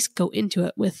 they at least go into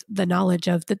it with the knowledge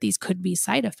of that these could be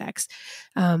side effects.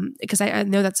 Because I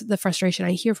know that's the frustration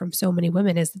I hear from so many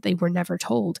women, is that they were never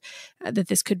told that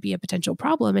this could be a potential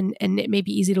problem. And it may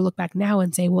be easy to look back now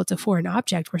and say, well, it's a foreign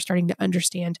object. We're starting to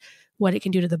understand what it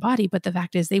can do to the body. But the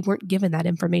fact is they weren't given that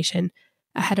information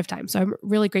ahead of time. So I'm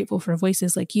really grateful for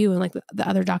voices like you and like the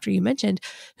other doctor you mentioned,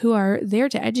 who are there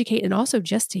to educate and also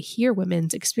just to hear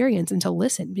women's experience and to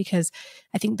listen, because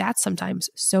I think that's sometimes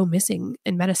so missing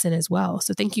in medicine as well.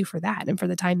 So thank you for that, and for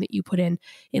the time that you put in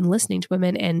listening to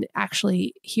women and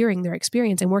actually hearing their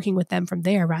experience and working with them from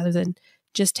there, rather than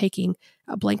just taking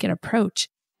a blanket approach.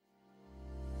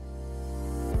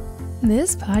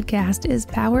 This podcast is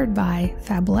powered by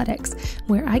Fabletics,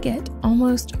 where I get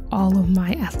almost all of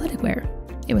my athletic wear.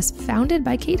 It was founded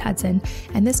by Kate Hudson,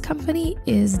 and this company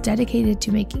is dedicated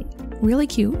to making really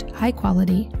cute, high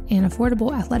quality, and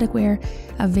affordable athletic wear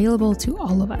available to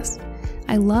all of us.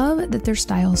 I love that their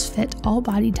styles fit all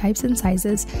body types and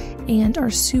sizes and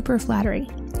are super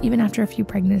flattering, even after a few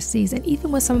pregnancies and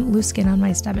even with some loose skin on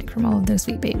my stomach from all of those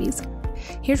sweet babies.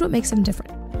 Here's what makes them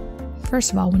different.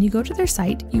 First of all, when you go to their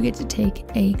site, you get to take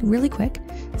a really quick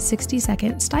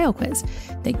 60-second style quiz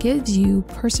that gives you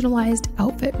personalized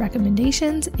outfit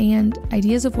recommendations and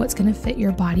ideas of what's going to fit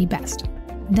your body best.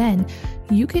 Then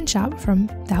you can shop from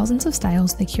thousands of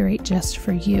styles they curate just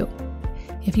for you.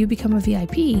 If you become a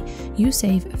VIP, you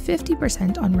save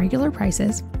 50% on regular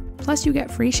prices, plus you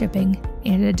get free shipping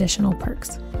and additional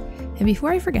perks. And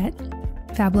before I forget,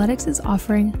 Fabletics is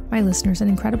offering my listeners an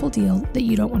incredible deal that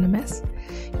you don't want to miss.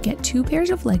 Get 2 pairs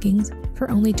of leggings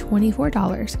for only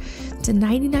 $24. It's a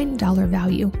 $99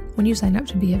 value when you sign up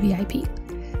to be a VIP.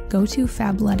 Go to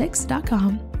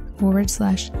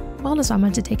fabletics.com/wellness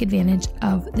mama to take advantage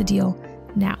of the deal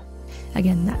now.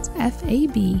 Again, that's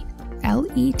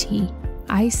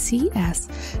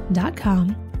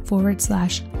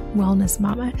fabletics.com/wellness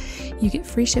mama. You get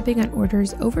free shipping on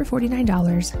orders over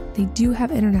 $49. They do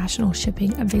have international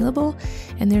shipping available,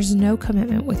 and there's no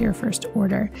commitment with your first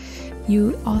order.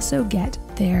 You also get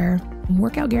their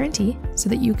workout guarantee so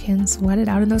that you can sweat it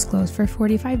out in those clothes for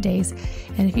 45 days.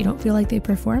 And if you don't feel like they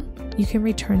perform, you can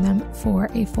return them for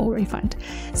a full refund.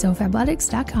 So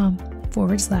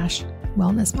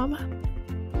fabletics.com/wellness mama.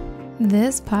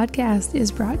 This podcast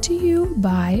is brought to you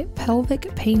by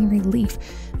Pelvic Pain Relief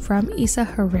from Isa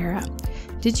Herrera.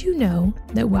 Did you know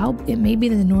that while it may be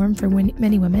the norm for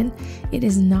many women, it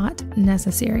is not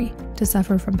necessary to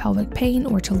suffer from pelvic pain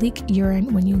or to leak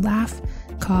urine when you laugh,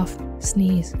 cough,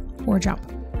 sneeze, or jump?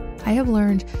 I have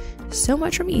learned so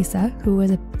much from Isa, who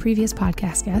was a previous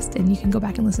podcast guest, and you can go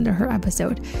back and listen to her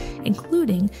episode,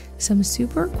 including some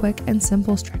super quick and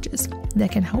simple stretches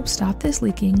that can help stop this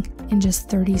leaking in just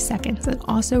 30 seconds and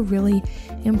also really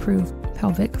improve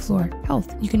pelvic floor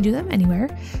health. You can do them anywhere.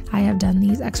 I have done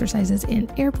these exercises in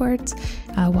airports,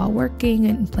 while working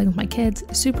and playing with my kids.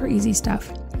 Super easy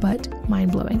stuff, but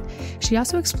mind-blowing. She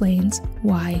also explains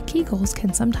why Kegels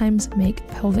can sometimes make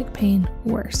pelvic pain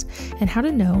worse and how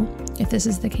to know if this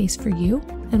is the case for you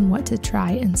and what to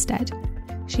try instead.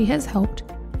 She has helped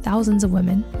thousands of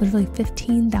women, literally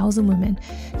 15,000 women,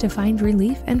 to find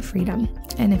relief and freedom.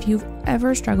 And if you've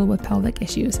ever struggled with pelvic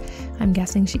issues, I'm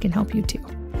guessing she can help you too.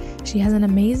 She has an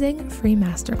amazing free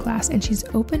masterclass, and she's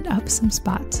opened up some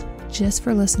spots just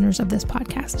for listeners of this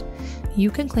podcast. You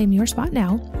can claim your spot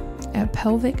now at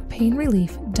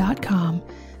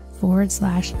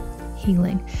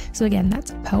pelvicpainrelief.com/healing. So again,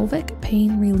 that's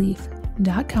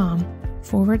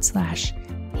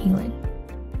pelvicpainrelief.com/healing.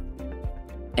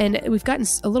 And we've gotten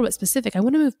a little bit specific. I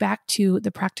want to move back to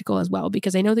the practical as well,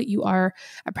 because I know that you are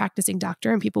a practicing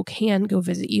doctor and people can go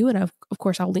visit you. And of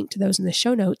course, I'll link to those in the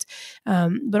show notes.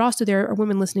 But also there are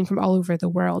women listening from all over the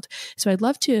world. So I'd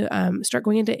love to start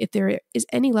going into if there is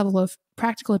any level of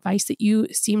practical advice that you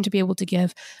seem to be able to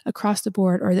give across the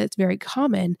board, or that's very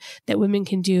common that women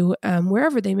can do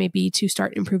wherever they may be to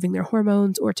start improving their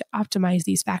hormones or to optimize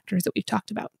these factors that we've talked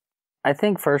about. I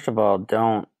think, first of all,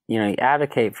 you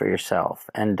advocate for yourself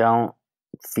and don't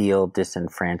feel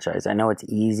disenfranchised. I know it's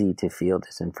easy to feel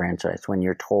disenfranchised when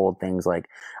you're told things like,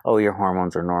 oh, your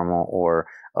hormones are normal, or,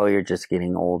 oh, you're just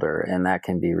getting older. And that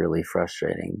can be really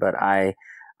frustrating. But I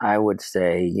would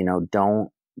say,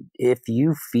 if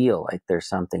you feel like there's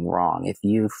something wrong, if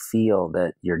you feel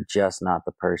that you're just not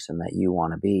the person that you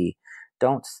want to be,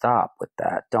 don't stop with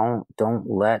that. Don't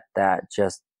let that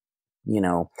just,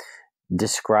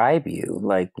 describe you.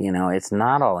 Like, it's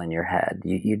not all in your head.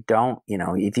 You don't,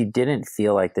 if you didn't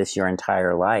feel like this your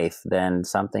entire life, then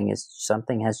something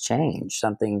has changed.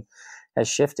 Something has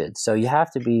shifted. So you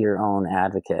have to be your own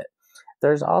advocate.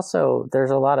 There's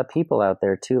a lot of people out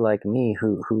there too, like me,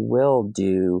 who will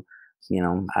do,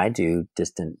 I do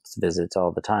distance visits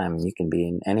all the time. You can be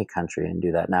in any country and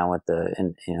do that now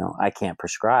I can't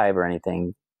prescribe or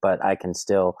anything, but I can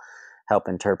still help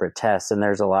interpret tests. And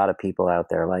there's a lot of people out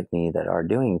there like me that are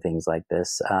doing things like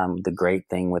this. The great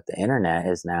thing with the internet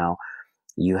is now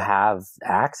you have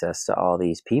access to all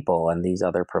these people and these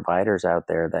other providers out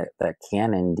there that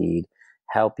can indeed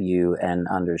help you and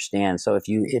understand. So if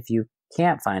you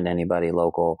can't find anybody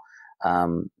local,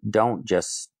 don't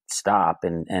just stop.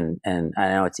 And I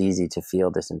know it's easy to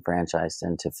feel disenfranchised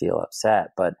and to feel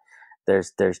upset, but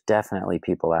there's definitely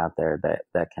people out there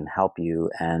that can help you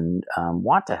and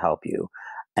want to help you.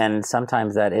 And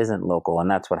sometimes that isn't local. And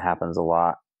that's what happens a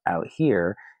lot out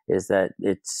here, is that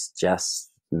it's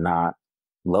just not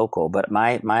local. But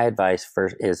my advice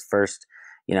is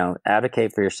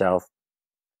advocate for yourself.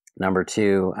 Number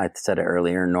two, I said it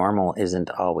earlier, normal isn't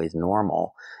always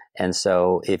normal. And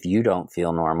so if you don't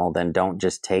feel normal, then don't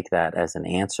just take that as an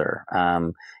answer.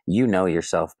 You know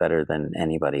yourself better than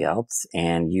anybody else.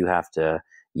 And you have to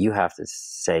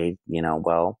say,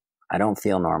 well, I don't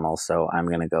feel normal, so I'm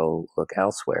going to go look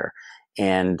elsewhere.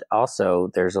 And also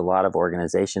there's a lot of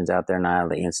organizations out there now,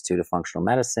 the Institute of Functional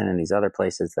Medicine and these other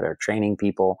places that are training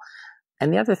people.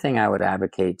 And the other thing I would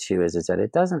advocate too is that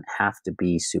it doesn't have to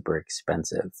be super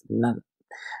expensive.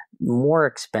 More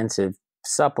expensive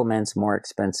supplements, more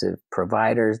expensive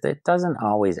providers, that doesn't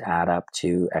always add up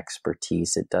to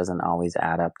expertise. It doesn't always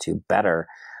add up to better.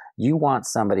 You want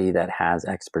somebody that has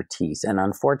expertise. And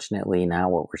unfortunately, now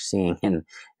what we're seeing,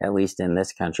 at least in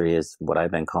this country, is what I've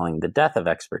been calling the death of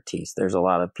expertise. There's a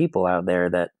lot of people out there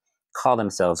that call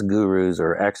themselves gurus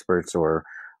or experts or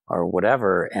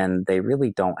whatever, and they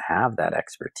really don't have that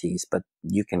expertise, but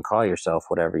you can call yourself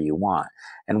whatever you want.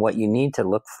 And what you need to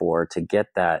look for to get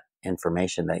that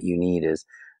information that you need is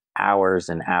hours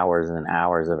and hours and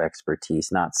hours of expertise,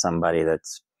 not somebody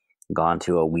that's gone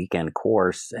to a weekend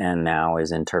course and now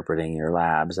is interpreting your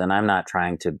labs. And I'm not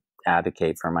trying to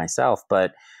advocate for myself,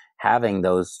 but having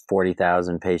those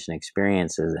 40,000 patient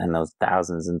experiences and those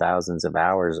thousands and thousands of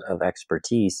hours of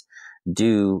expertise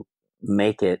do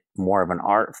make it more of an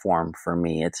art form for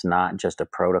me. It's not just a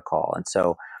protocol. And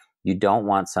so you don't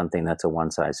want something that's a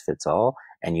one size fits all,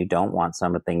 and you don't want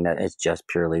something that is just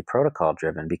purely protocol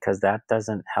driven, because that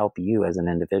doesn't help you as an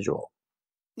individual.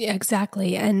 Yeah,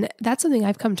 exactly. And that's something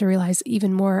I've come to realize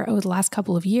even more over the last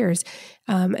couple of years.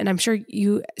 And I'm sure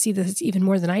you see this even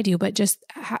more than I do, but just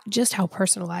how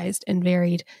personalized and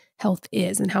varied health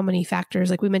is, and how many factors,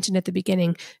 like we mentioned at the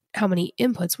beginning, how many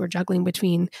inputs we're juggling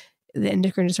between the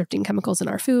endocrine disrupting chemicals in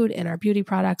our food and our beauty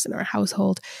products in our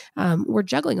household. We're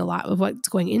juggling a lot of what's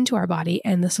going into our body,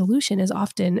 and the solution is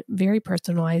often very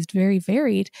personalized, very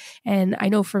varied. And I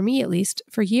know for me, at least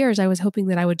for years, I was hoping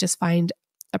that I would just find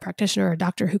a practitioner or a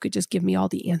doctor who could just give me all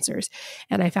the answers.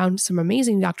 And I found some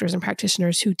amazing doctors and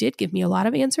practitioners who did give me a lot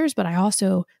of answers, but I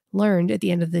also learned at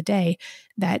the end of the day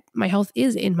that my health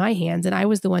is in my hands. And I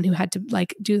was the one who had to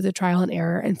do the trial and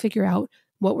error and figure out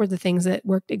what were the things that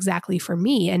worked exactly for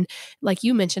me. And like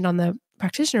you mentioned on the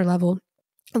practitioner level,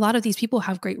 a lot of these people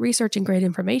have great research and great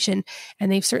information,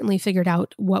 and they've certainly figured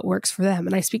out what works for them.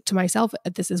 And I speak to myself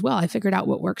at this as well. I figured out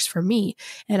what works for me,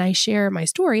 and I share my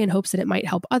story in hopes that it might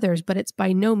help others, but it's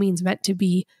by no means meant to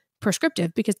be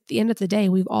prescriptive, because at the end of the day,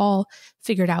 we've all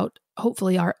figured out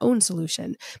hopefully our own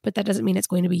solution, but that doesn't mean it's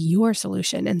going to be your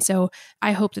solution. And so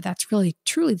I hope that that's really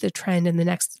truly the trend in the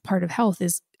next part of health,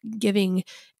 is giving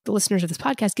the listeners of this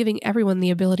podcast, giving everyone the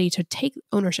ability to take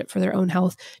ownership for their own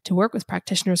health, to work with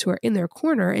practitioners who are in their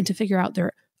corner, and to figure out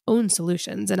their own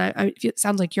solutions. And it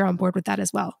sounds like you're on board with that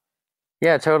as well.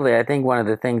 Yeah, totally. I think one of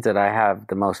the things that I have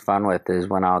the most fun with is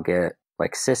when I'll get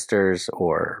like sisters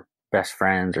or best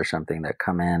friends or something that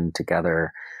come in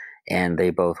together and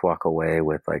they both walk away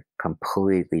with like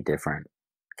completely different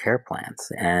care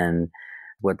plans. And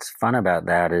what's fun about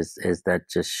that is that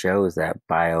just shows that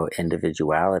bio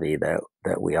individuality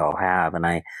that we all have. And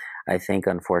I think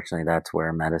unfortunately that's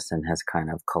where medicine has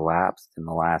kind of collapsed in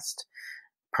the last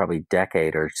probably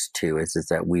decade or two, is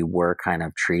that we were kind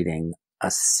of treating a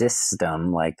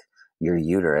system like your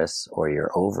uterus or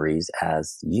your ovaries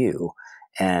as you.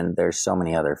 And there's so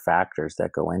many other factors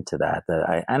that go into that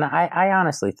I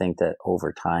honestly think that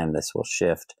over time this will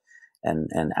shift and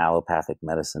allopathic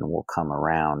medicine will come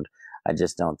around. I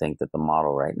just don't think that the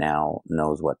model right now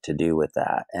knows what to do with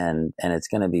that. And it's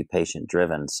going to be patient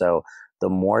driven. So the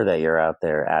more that you're out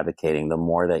there advocating, the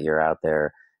more that you're out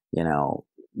there,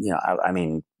 I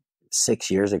mean,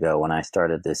 6 years ago when I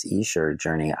started this e-shirt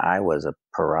journey, I was a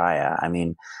pariah. I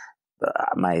mean,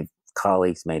 my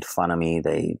colleagues made fun of me.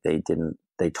 They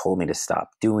told me to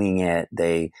stop doing it.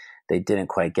 They didn't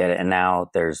quite get it. And now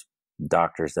there's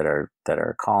doctors that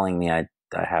are calling me. I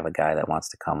have a guy that wants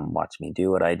to come watch me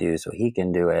do what I do so he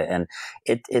can do it. And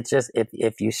it's just,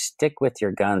 if you stick with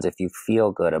your guns, if you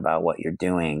feel good about what you're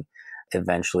doing,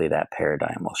 eventually that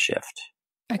paradigm will shift.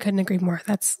 I couldn't agree more.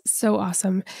 That's so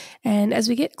awesome. And as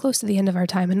we get close to the end of our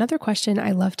time, another question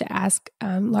I love to ask,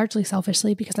 largely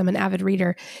selfishly because I'm an avid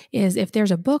reader, is if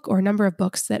there's a book or a number of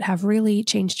books that have really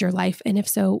changed your life, and if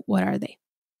so, what are they?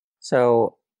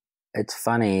 So it's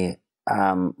funny.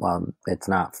 Well, it's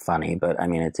not funny, but I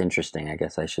mean, it's interesting, I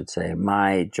guess I should say.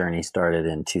 My journey started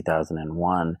in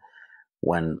 2001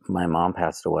 when my mom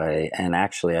passed away. And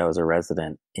actually, I was a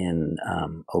resident in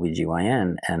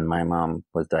OBGYN, and my mom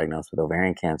was diagnosed with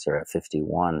ovarian cancer at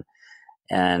 51.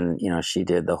 And, she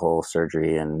did the whole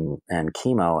surgery and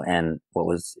chemo. And what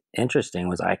was interesting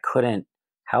was I couldn't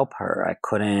help her. I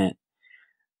couldn't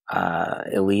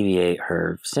alleviate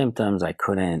her symptoms. I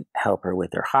couldn't help her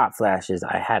with her hot flashes.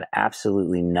 I had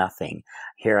absolutely nothing.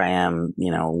 Here I am,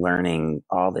 learning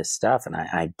all this stuff, and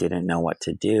I didn't know what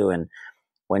to do. And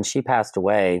when she passed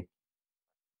away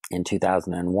in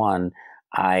 2001,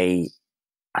 I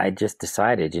just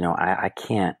decided, I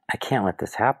can't let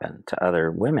this happen to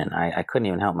other women. I couldn't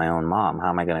even help my own mom. How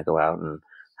am I going to go out and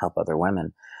help other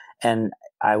women? And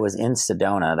I was in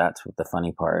Sedona. That's the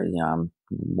funny part. I'm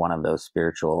one of those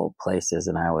spiritual places,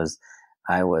 and I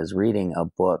was reading a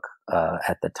book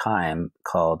at the time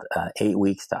called 8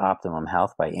 Weeks to Optimum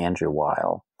Health by Andrew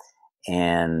Weil.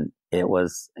 And it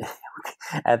was,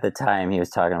 at the time, he was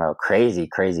talking about crazy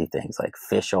things like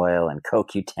fish oil and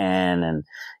CoQ10. And,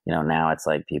 now it's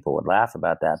like people would laugh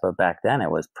about that. But back then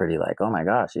it was pretty like, oh my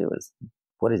gosh,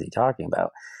 what is he talking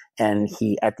about? And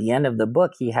at the end of the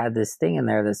book, he had this thing in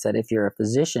there that said, if you're a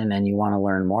physician and you want to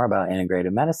learn more about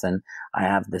integrative medicine, I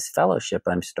have this fellowship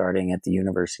I'm starting at the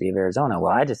University of Arizona.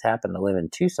 Well, I just happened to live in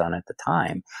Tucson at the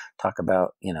time. Talk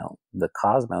about, the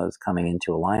cosmos coming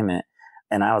into alignment.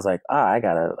 And I was like, I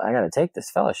gotta take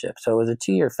this fellowship. So it was a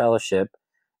 2-year fellowship.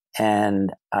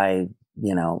 And that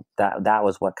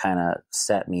was what kind of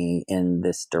set me in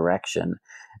this direction.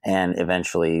 And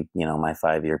eventually, my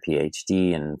 5-year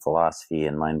PhD in philosophy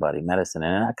and mind body medicine.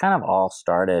 And it kind of all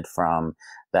started from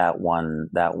that one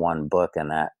book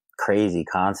and that crazy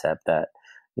concept that,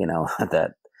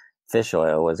 that fish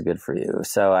oil was good for you.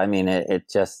 So, I mean, it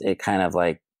kind of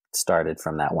like started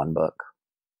from that one book.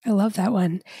 I love that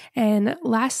one. And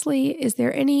lastly, is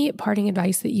there any parting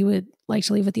advice that you would like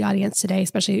to leave with the audience today,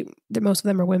 especially that most of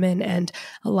them are women and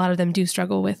a lot of them do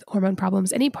struggle with hormone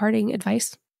problems? Any parting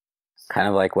advice? Kind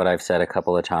of like what I've said a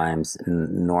couple of times,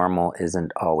 normal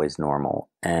isn't always normal.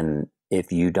 And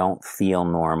if you don't feel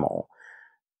normal,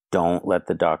 don't let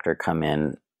the doctor come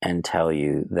in and tell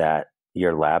you that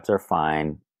your labs are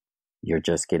fine, you're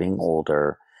just getting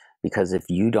older. Because if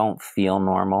you don't feel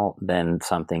normal, then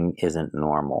something isn't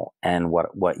normal. And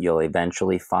what you'll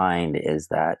eventually find is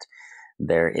that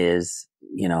there is,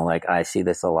 like I see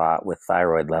this a lot with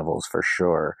thyroid levels for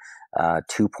sure.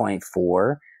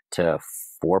 2.4 to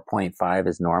 4.5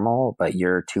 is normal, but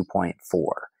you're 2.4.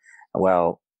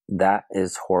 Well,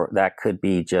 that could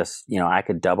be just, I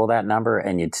could double that number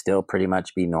and you'd still pretty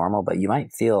much be normal, but you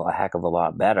might feel a heck of a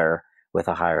lot better with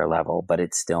a higher level, but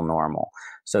it's still normal.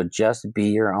 So just be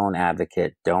your own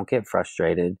advocate. Don't get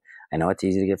frustrated. I know it's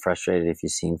easy to get frustrated if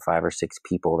you've seen 5 or 6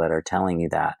 people that are telling you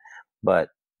that, but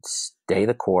stay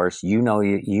the course. You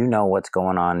know what's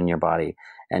going on in your body,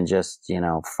 and just,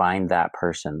 find that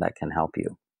person that can help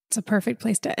you. It's a perfect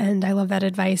place to end. I love that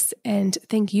advice. And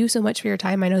thank you so much for your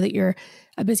time. I know that you're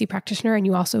a busy practitioner and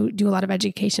you also do a lot of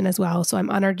education as well. So I'm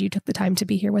honored you took the time to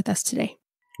be here with us today.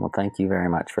 Well, thank you very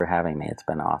much for having me. It's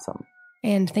been awesome.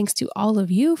 And thanks to all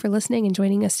of you for listening and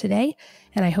joining us today.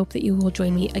 And I hope that you will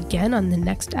join me again on the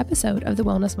next episode of the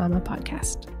Wellness Mama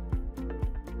podcast.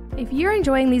 If you're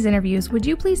enjoying these interviews, would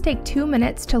you please take 2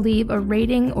 minutes to leave a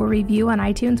rating or review on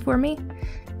iTunes for me?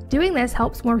 Doing this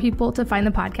helps more people to find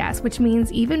the podcast, which means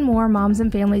even more moms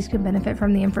and families can benefit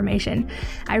from the information.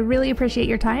 I really appreciate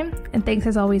your time, and thanks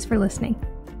as always for listening.